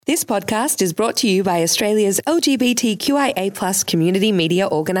This podcast is brought to you by Australia's LGBTQIA+ community media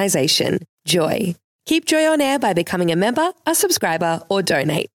organisation, Joy. Keep Joy on air by becoming a member, a subscriber, or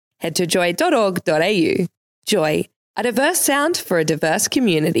donate. Head to joy.org.au. Joy, a diverse sound for a diverse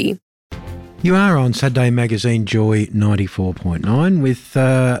community. You are on Saturday Magazine Joy 94.9 with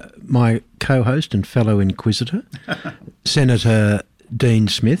my co-host and fellow inquisitor, Senator Dean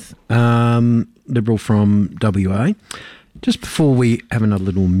Smith, Liberal from WA. Just before we have another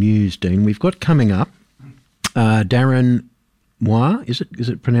little muse, Dean, we've got coming up Darren Moir. Is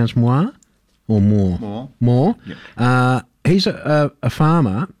it pronounced Moir or Moore? Moore. Yep. He's a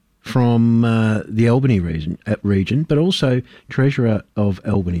farmer from the Albany region, but also treasurer of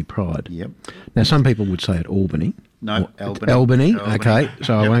Albany Pride. Yep. Now, some people would say it Albany. No, Albany. Albany. Okay,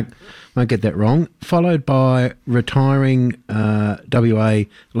 so yep. I won't get that wrong. Followed by retiring WA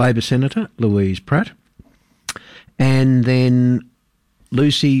Labor Senator Louise Pratt. And then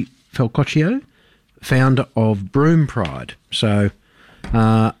Lucy Falcocchio, founder of Broome Pride. So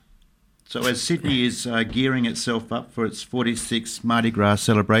as Sydney is gearing itself up for its 46th Mardi Gras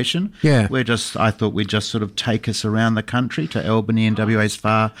celebration, I thought we'd just sort of take us around the country to Albany and WA's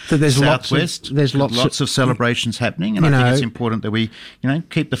far southwest. There's lots of celebrations happening, and I think it's important that we,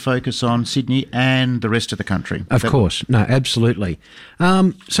 keep the focus on Sydney and the rest of the country. Of course, no, absolutely.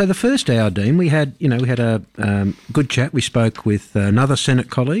 So the first hour, Dean, we had a good chat. We spoke with another Senate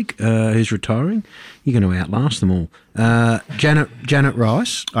colleague who's retiring. You're going to outlast them all. Janet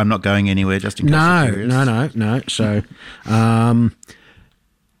Rice. I'm not going anywhere, just in case you're curious. No. So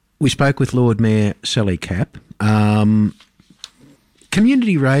we spoke with Lord Mayor Sally Capp. Community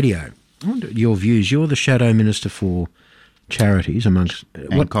radio. I wonder your views. You're the Shadow Minister for Charities amongst...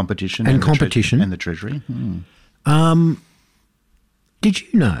 competition. And competition. And the Treasury. Did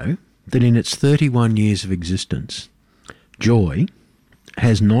you know that in its 31 years of existence, Joy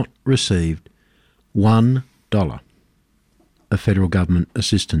has not received $1 of federal government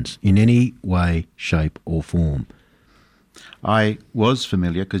assistance in any way, shape or form? I was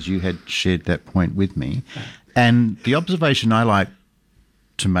familiar because you had shared that point with me. And the observation I like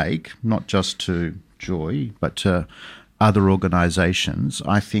to make, not just to Joy, but to other organisations,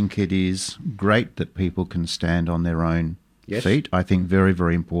 I think it is great that people can stand on their own feet. I think very,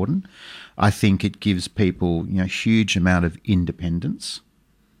 very important. I think it gives people a huge amount of independence,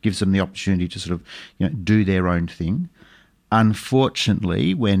 gives them the opportunity to sort of do their own thing.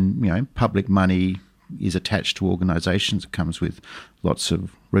 Unfortunately, when public money is attached to organisations, it comes with lots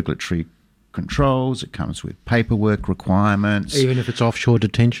of regulatory controls, it comes with paperwork requirements. Even if it's offshore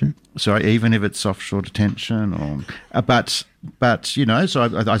detention? Sorry, even if it's offshore detention. But so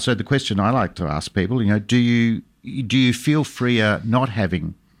the question I like to ask people, do you feel freer not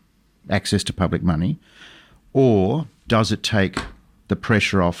having access to public money, or does it take the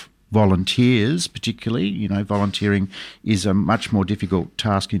pressure off volunteers, particularly? Volunteering is a much more difficult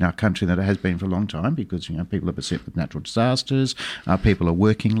task in our country than it has been for a long time because, people are beset with natural disasters, people are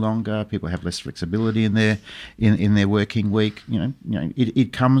working longer, people have less flexibility in their working week.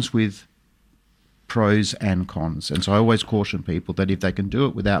 It comes with pros and cons. And so I always caution people that if they can do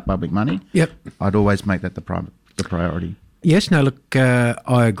it without public money, I'd always make that the priority. Yes, no, look,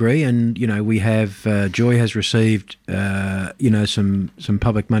 I agree, and we have Joy has received some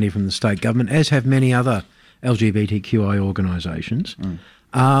public money from the state government, as have many other LGBTQI organisations.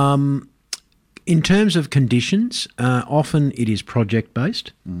 In terms of conditions, often it is project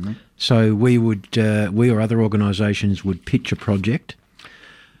based. Mm-hmm. So we or other organisations would pitch a project.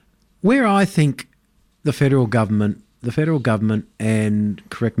 Where I think the federal government, and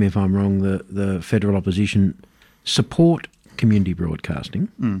correct me if I'm wrong, the federal opposition support community broadcasting.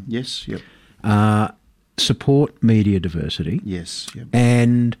 Yes, yep. Support media diversity. Yes, yep.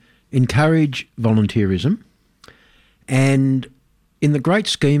 And encourage volunteerism. And in the great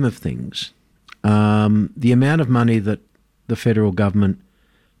scheme of things, the amount of money that the federal government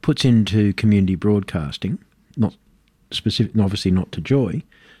puts into community broadcasting, not specific, obviously not to Joy,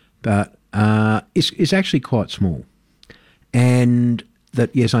 but is actually quite small. And that,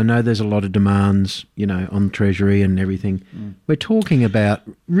 yes, I know there's a lot of demands, on Treasury and everything. We're talking about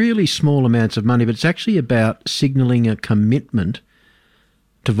really small amounts of money, but it's actually about signalling a commitment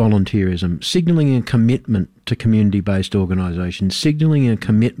to volunteerism, signalling a commitment to community-based organisations, signalling a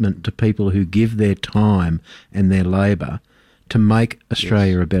commitment to people who give their time and their labour to make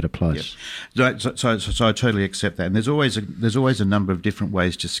Australia a better place. So I totally accept that. And there's always a number of different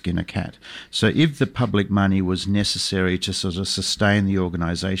ways to skin a cat. So if the public money was necessary to sort of sustain the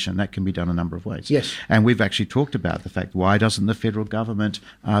organisation, that can be done a number of ways. Yes. And we've actually talked about the fact, why doesn't the federal government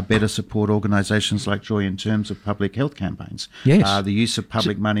better support organisations like Joy in terms of public health campaigns? Yes. The use of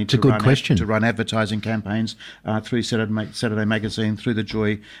public money it's a good question. to run advertising campaigns through Saturday Magazine, through the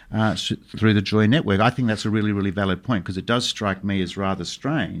Joy network. I think that's a really, really valid point, because it does strike me as rather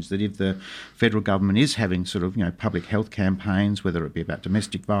strange that if the federal government is having sort of, public health campaigns, whether it be about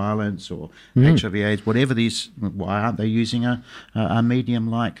domestic violence or HIV/AIDS, whatever these, why aren't they using a medium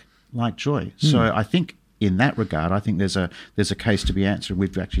like Joy? So I think in that regard, I think there's a case to be answered.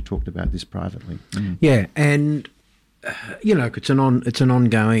 We've actually talked about this privately. Yeah, and it's an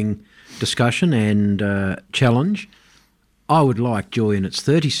ongoing discussion and challenge. I would like Joy in its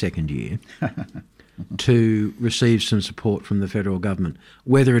 32nd year to receive some support from the federal government,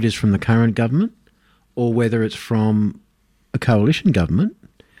 whether it is from the current government or whether it's from a coalition government,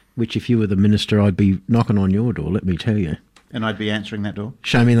 which if you were the minister, I'd be knocking on your door, let me tell you. And I'd be answering that door?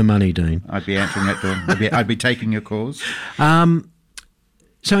 Show me the money, Dean. I'd be answering that door. I'd be taking your calls.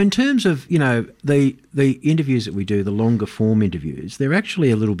 So in terms of, the interviews that we do, the longer form interviews, they're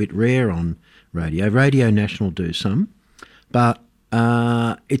actually a little bit rare on radio. Radio National do some, but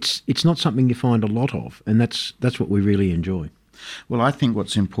it's not something you find a lot of, and that's what we really enjoy. Well, I think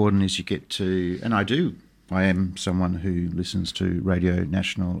what's important is you get to, and I am someone who listens to Radio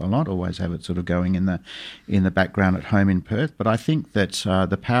National a lot, always have it sort of going in the background at home in Perth. But I think that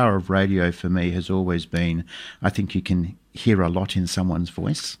the power of radio for me has always been, I think you can hear a lot in someone's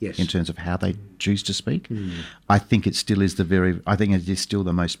voice in terms of how they choose to speak. I think it still is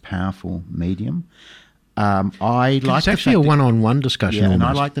the most powerful medium. It's actually a one-on-one discussion. Yeah, and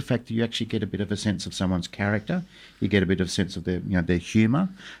I like the fact that you actually get a bit of a sense of someone's character. You get a bit of a sense of their humour.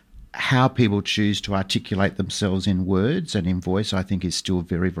 How people choose to articulate themselves in words and in voice, I think, is still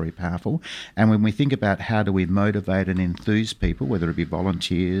very, very powerful. And when we think about how do we motivate and enthuse people, whether it be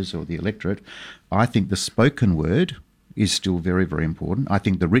volunteers or the electorate, I think the spoken word is still very, very important. I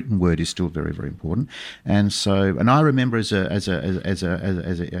think the written word is still very, very important. And so, and I remember as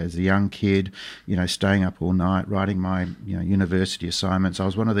a young kid, staying up all night writing my university assignments. I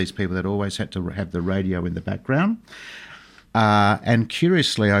was one of these people that always had to have the radio in the background. And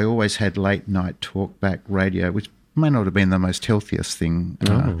curiously, I always had late night talkback radio, which may not have been the most healthiest thing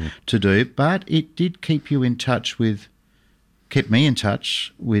to do, but it did keep me in touch with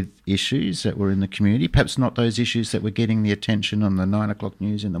issues that were in the community, perhaps not those issues that were getting the attention on the 9 o'clock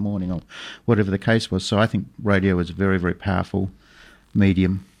news in the morning or whatever the case was. So I think radio is a very, very powerful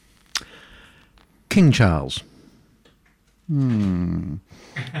medium. King Charles. We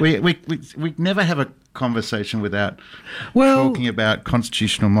never have a conversation without talking about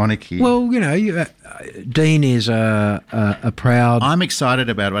constitutional monarchy. Well, Dean is a proud... I'm excited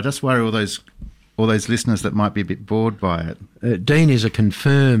about it. I just worry all those listeners that might be a bit bored by it. Dean is a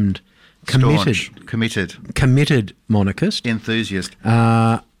confirmed, committed monarchist. Enthusiast.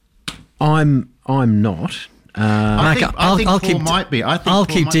 I'm not. I think Paul might be. I'll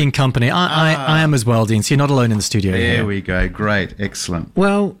keep Dean company. I am as well, Dean. So you're not alone in the studio. There we go. Great. Excellent.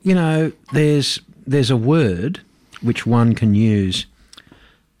 Well, there's a word which one can use,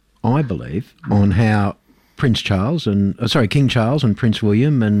 I believe, on how King Charles and Prince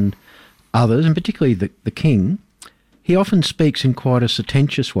William and others, and particularly the King, he often speaks in quite a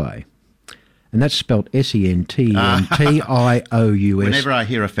sententious way. And that's spelt SENTENTIOUS. Whenever I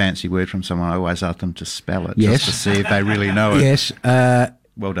hear a fancy word from someone, I always ask them to spell it, just to see if they really know it. Yes. Well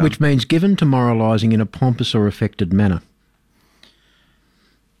done. Which means given to moralising in a pompous or affected manner.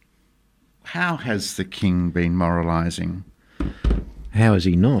 How has the King been moralising? How is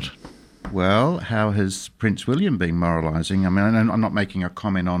he not? Well, how has Prince William been moralising? I mean, I'm not making a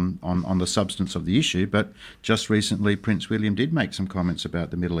comment on the substance of the issue, but just recently Prince William did make some comments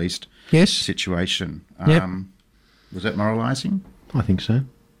about the Middle East situation. Yep. Was that moralising? I think so.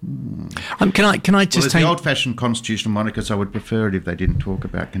 Can I just as the old-fashioned constitutional monarchists, I would prefer it if they didn't talk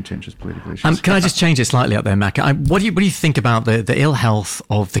about contentious political issues. Can I just change it slightly up there, Mac? What do you think about the ill health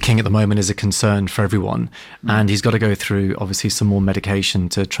of the King at the moment is a concern for everyone, and he's got to go through obviously some more medication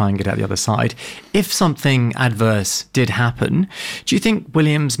to try and get out the other side. If something adverse did happen, do you think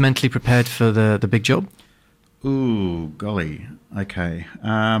William's mentally prepared for the big job? Ooh, golly. Okay.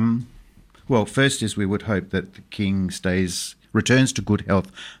 Well, first is we would hope that the King returns to good health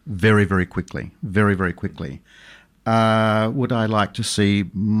very, very quickly. Very, very quickly. Would I like to see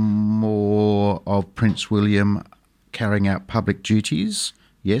more of Prince William carrying out public duties?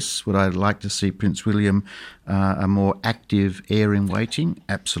 Yes. Would I like to see Prince William a more active heir in waiting?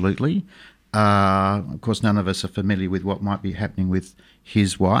 Absolutely. Of course, none of us are familiar with what might be happening with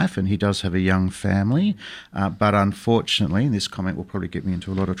his wife, and he does have a young family. But unfortunately, and this comment will probably get me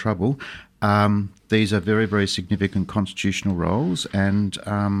into a lot of trouble, these are very, very significant constitutional roles, and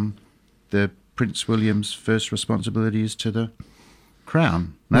the Prince William's first responsibility is to the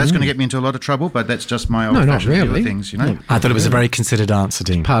Crown. Now, that's going to get me into a lot of trouble, but that's just my old-fashioned view of things, you know. I thought it was a very considered answer,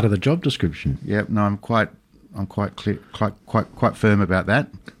 Dean. Part of the job description. Yeah, no, I'm quite clear, quite firm about that.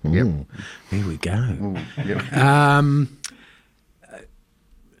 Yep. Here we go. Ooh, yep.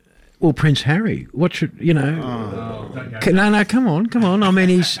 Well, Prince Harry, what should, you know... No, come on. I mean,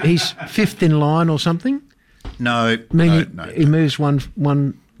 he's fifth in line or something? No, I mean, no. he moves one...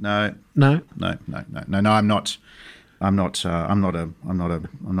 No. No? No, I'm not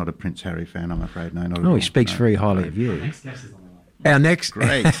a Prince Harry fan, I'm afraid. No, not at all. He speaks very highly of you. Our next...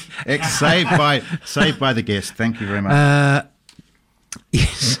 Great. saved by the guest. Thank you very much.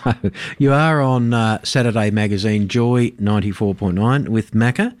 So you are on Saturday Magazine Joy 94.9 with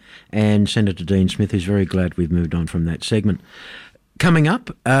Macca and Senator Dean Smith, who's very glad we've moved on from that segment. Coming up,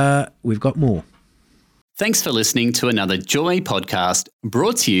 we've got more. Thanks for listening to another Joy podcast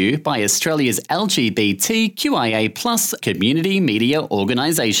brought to you by Australia's LGBTQIA+ community media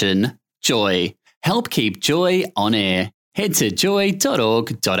organisation, Joy. Help keep Joy on air. Head to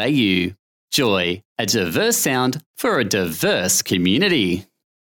joy.org.au. Joy, a diverse sound for a diverse community.